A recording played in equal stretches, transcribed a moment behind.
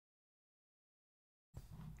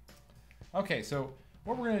Okay, so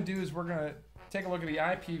what we're going to do is we're going to take a look at the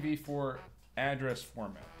IPv4 address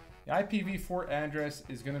format. The IPv4 address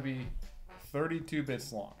is going to be 32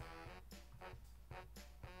 bits long.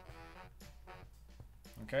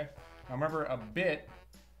 Okay, now remember, a bit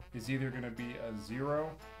is either going to be a 0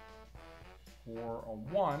 or a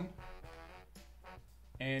 1,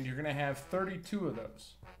 and you're going to have 32 of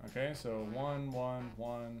those. Okay, so 1, 1,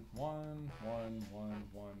 1, 1, 1, 1,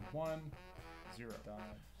 1, 1, 0.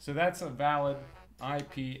 So that's a valid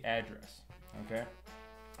IP address. Okay,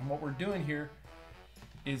 and what we're doing here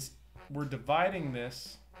is we're dividing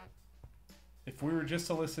this. If we were just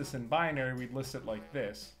to list this in binary, we'd list it like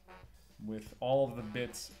this, with all of the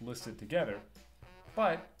bits listed together.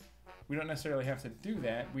 But we don't necessarily have to do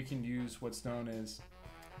that. We can use what's known as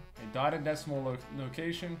a dotted decimal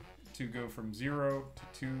notation to go from 0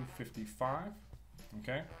 to 255.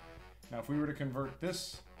 Okay. Now, if we were to convert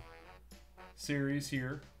this series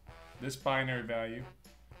here, this binary value,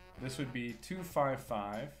 this would be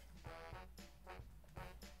 255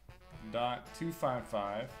 dot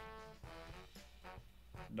 255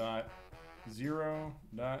 dot 0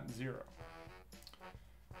 dot 0.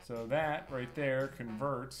 So that right there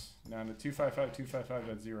converts down to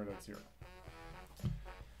 255.255.0.0.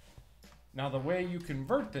 Now the way you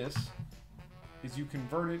convert this is you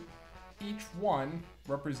convert it, each one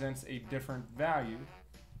represents a different value,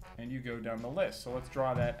 and you go down the list. So let's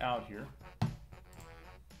draw that out here.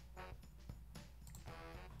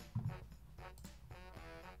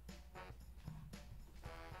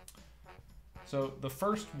 So the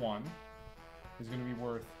first one is going to be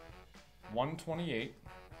worth 128.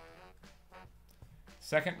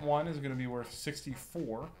 Second one is going to be worth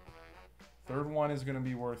 64. Third one is going to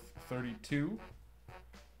be worth 32,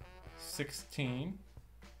 16. And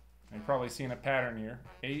you're probably seeing a pattern here.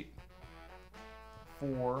 8,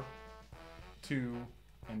 4, 2,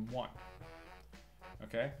 and 1.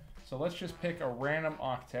 Okay, so let's just pick a random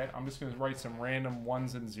octet. I'm just going to write some random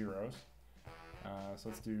ones and zeros. So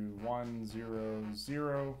let's do 1, 0,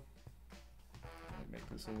 0. Let me make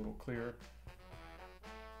this a little clearer.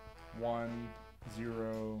 1,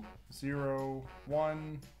 0, 0,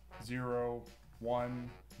 1, 0, 1,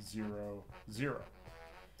 0, 0.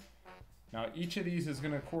 Now each of these is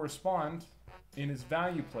going to correspond in its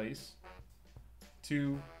value place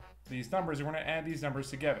to these numbers. We're going to add these numbers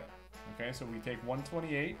together. Okay, so we take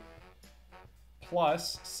 128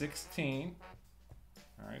 plus 16.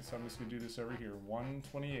 All right, so I'm just going to do this over here.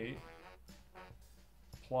 128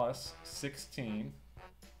 plus 16.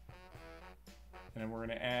 And then we're going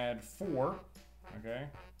to add 4. Okay,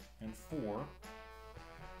 and 4.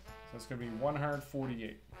 So it's going to be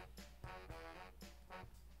 148.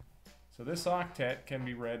 So this octet can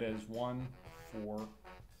be read as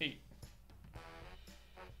 148.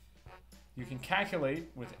 You can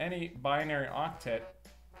calculate with any binary octet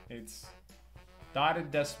its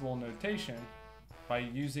dotted decimal notation by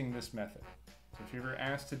using this method. So if you're ever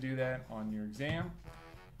asked to do that on your exam,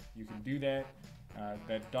 you can do that.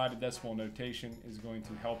 That dotted decimal notation is going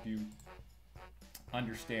to help you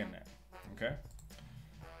understand that. Okay?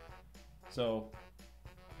 So,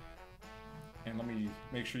 and let me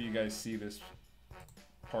make sure you guys see this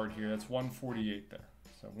part here. That's 148 there.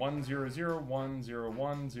 So 100,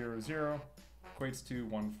 101, 00 equates to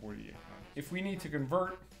 148. If we need to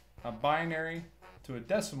convert a binary to a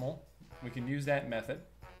decimal, we can use that method.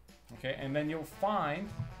 Okay, and then you'll find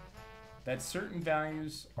that certain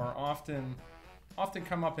values are often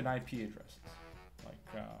come up in IP addresses, like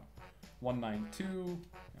 192,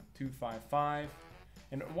 255.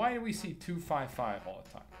 And why do we see 255 all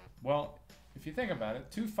the time? Well, if you think about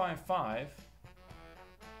it, 255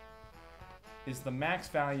 is the max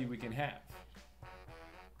value we can have.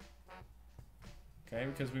 Okay,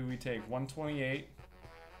 because we take 128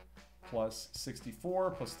 plus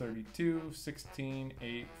 64 plus 32, 16,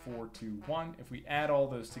 8, 4, 2, 1. If we add all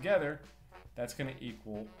those together, that's going to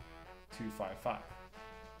equal 255.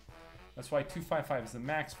 That's why 255 is the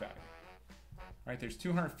max value. Right? There's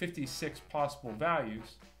 256 possible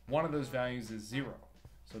values. One of those values is 0.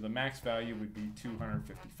 So the max value would be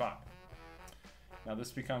 255. Now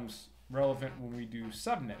this becomes relevant when we do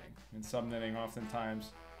subnetting. In subnetting,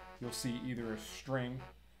 oftentimes you'll see either a string,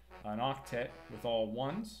 an octet with all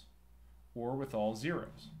ones, or with all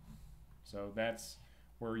zeros. So that's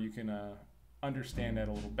where you can understand that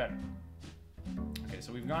a little better. Okay,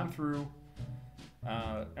 so we've gone through,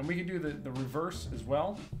 and we can do the reverse as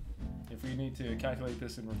well. If we need to calculate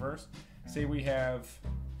this in reverse, say we have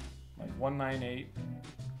like 198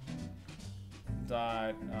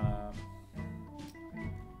 dot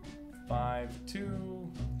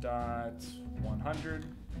 52 dot 100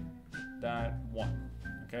 dot 1.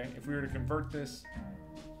 Okay, if we were to convert this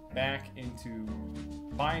back into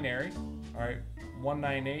binary, all right,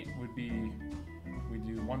 198 would be, we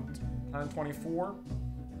do 124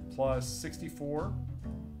 plus 64,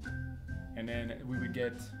 and then we would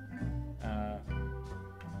get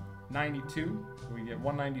 92. We get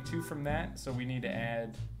 192 from that, so we need to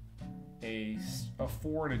add a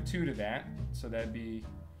 4 and a 2 to that. So that'd be,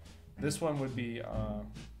 this one would be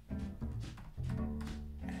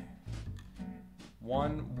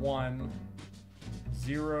 1 1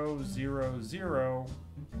 0 0 0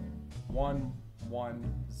 1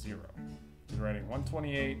 1 0. We're writing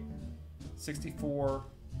 128, 64,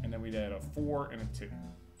 and then we'd add a 4 and a 2.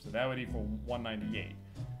 So that would equal 198.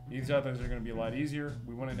 These others are going to be a lot easier.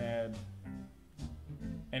 We wouldn't add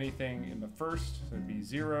anything in the first, so it'd be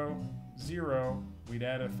 0, 0. We'd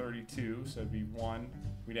add a 32, so it'd be 1.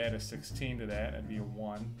 We'd add a 16 to that, it'd be a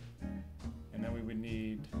 1. And then we would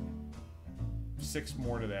need 6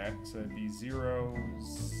 more to that, so it'd be 0,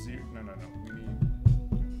 0. No.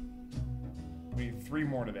 We need 3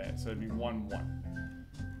 more to that, so it'd be 1, 1.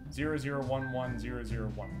 0, 0, 1, 1, 0, 0,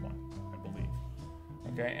 1, 1, I believe.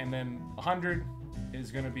 Okay, and then 100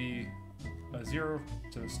 is going to be a 0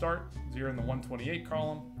 to the start, 0 in the 128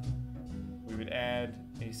 column. We would add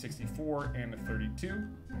a 64 and a 32,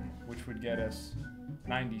 which would get us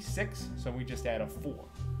 96, so we just add a 4.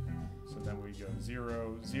 So then we go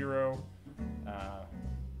 0, 0,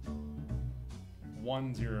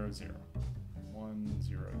 1, 0, 0, 1,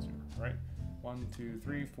 0, 0, right? 1, 2,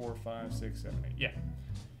 3, 4, 5, 6, 7, 8. Yeah.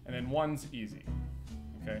 And then 1's easy.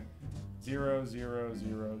 Okay. 0, 0,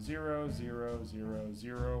 0, 0, 0, 0,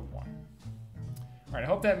 0, 1. All right, I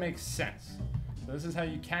hope that makes sense. So this is how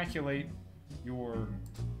you calculate your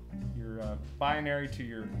binary to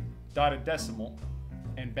your dotted decimal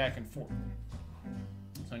and back and forth.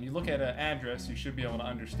 So when you look at an address, you should be able to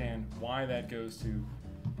understand why that goes to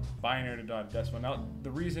binary to dotted decimal. Now,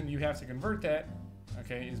 the reason you have to convert that,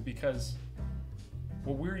 okay, is because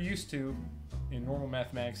what we're used to in normal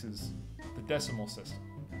mathematics is the decimal system,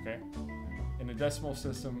 okay? In the decimal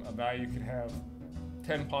system, a value could have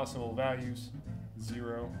 10 possible values,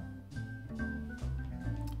 0.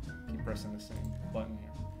 Keep pressing the same button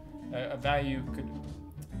here. A value could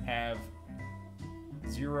have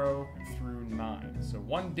 0 through 9. So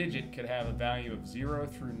one digit could have a value of 0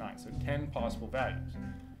 through 9, so 10 possible values.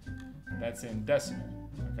 That's in decimal,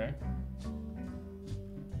 okay?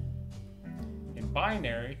 In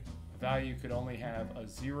binary, a value could only have a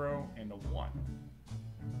 0 and a 1.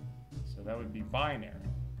 So that would be binary,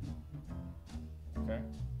 okay?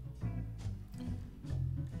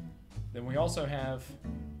 Then we also have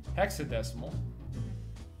hexadecimal,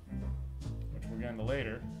 which we'll get into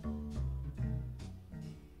later,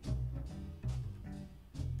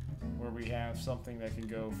 where we have something that can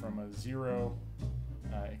go from a 0,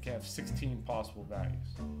 it can have 16 possible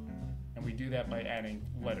values. And we do that by adding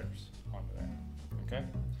letters onto that, okay?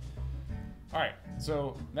 All right,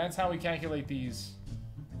 so that's how we calculate these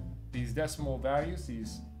decimal values,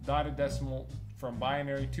 these dotted decimal from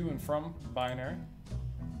binary to and from binary.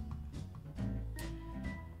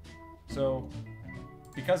 So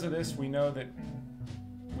because of this, we know that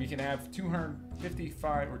we can have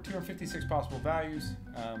 255 or 256 possible values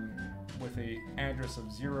with an address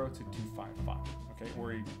of 0 to 255, okay?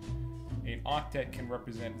 Or an octet can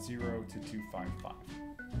represent 0 to 255.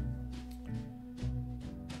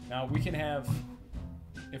 Now we can have,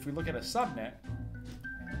 if we look at a subnet,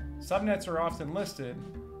 subnets are often listed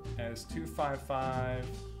as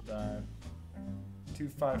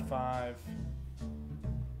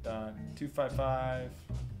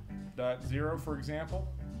 255.255.255.0, for example,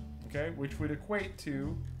 okay, which would equate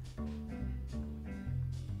to,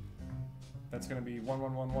 that's going to be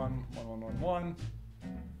 1111, 1111,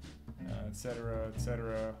 etc.,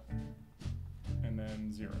 and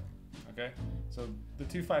then 0. Okay, so the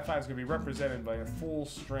 255 is going to be represented by a full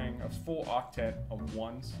string, a full octet of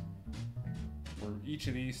ones for each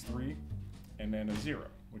of these 3, and then a 0,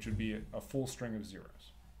 which would be a full string of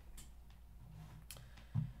zeros.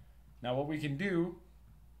 Now what we can do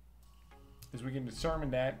is we can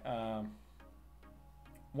determine that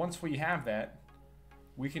once we have that,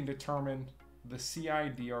 we can determine the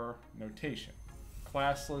CIDR notation,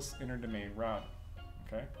 classless interdomain routing,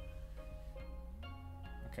 okay?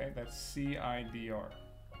 Okay, that's CIDR.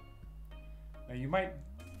 Now you might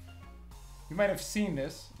have seen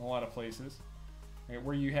this in a lot of places, okay,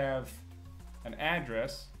 where you have an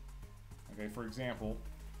address, okay, for example,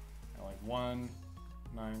 like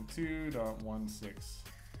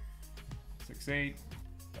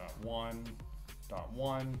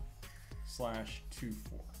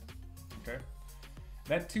 192.168.1.1/24. Okay,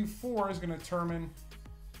 that 24 is going to determine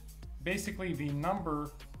basically the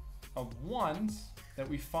number of ones that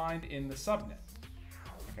we find in the subnet.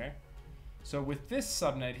 Okay, so with this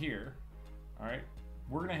subnet here, all right,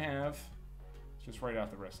 we're gonna have, let's just write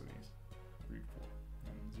out the rest of these. 3, 4,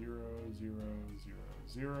 and 0, 0, 0,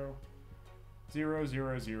 0, 0,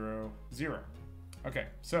 0, 0, 0. Okay,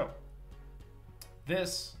 so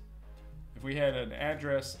this, if we had an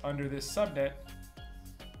address under this subnet,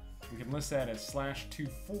 we can list that as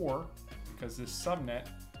 /24 because this subnet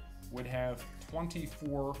would have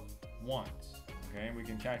 24 ones. Okay, and we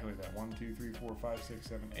can calculate that. 1, 2, 3, 4, 5, 6,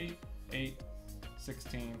 7, 8, 8,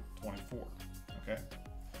 16, 24. Okay.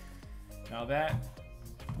 Now that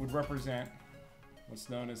would represent what's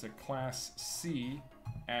known as a Class C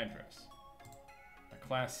address. A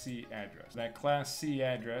Class C address. That Class C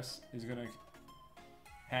address is going to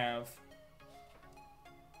have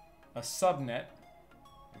a subnet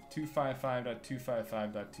of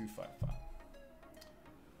 255.255.255.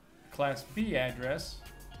 Class B address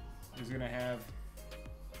is going to have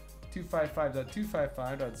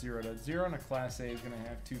 255.255.0.0, and a Class A is going to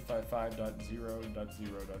have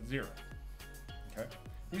 255.0.0.0. Okay?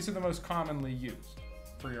 These are the most commonly used.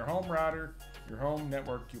 For your home router, your home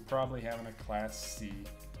network, you're probably having a Class C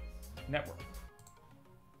network,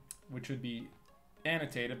 which would be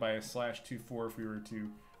annotated by a /24 if we were to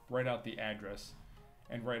write out the address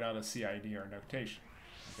and write out a CIDR notation.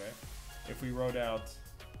 Okay? If we wrote out,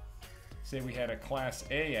 say we had a Class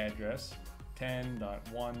A address,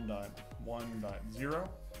 10.1.1.0,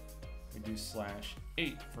 we do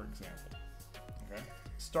 /8, for example. Okay?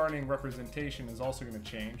 Starting representation is also going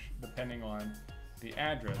to change depending on the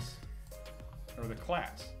address or the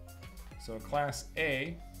class. So Class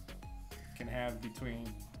A can have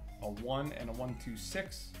between a 1 and a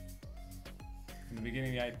 126 in the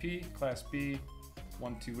beginning of the IP. Class B,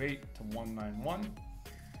 128 to 191,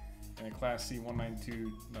 and a Class C,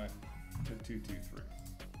 192 to 223.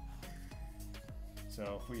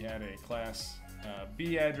 So if we had a Class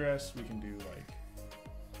B address, we can do like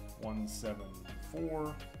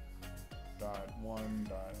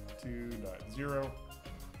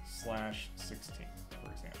 174.1.2.0/16,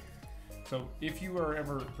 for example. So if you are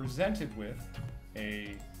ever presented with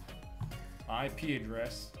a IP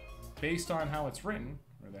address based on how it's written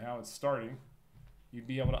or how it's starting, you'd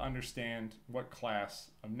be able to understand what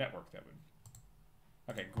class of network that would be.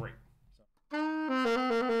 Okay, great. So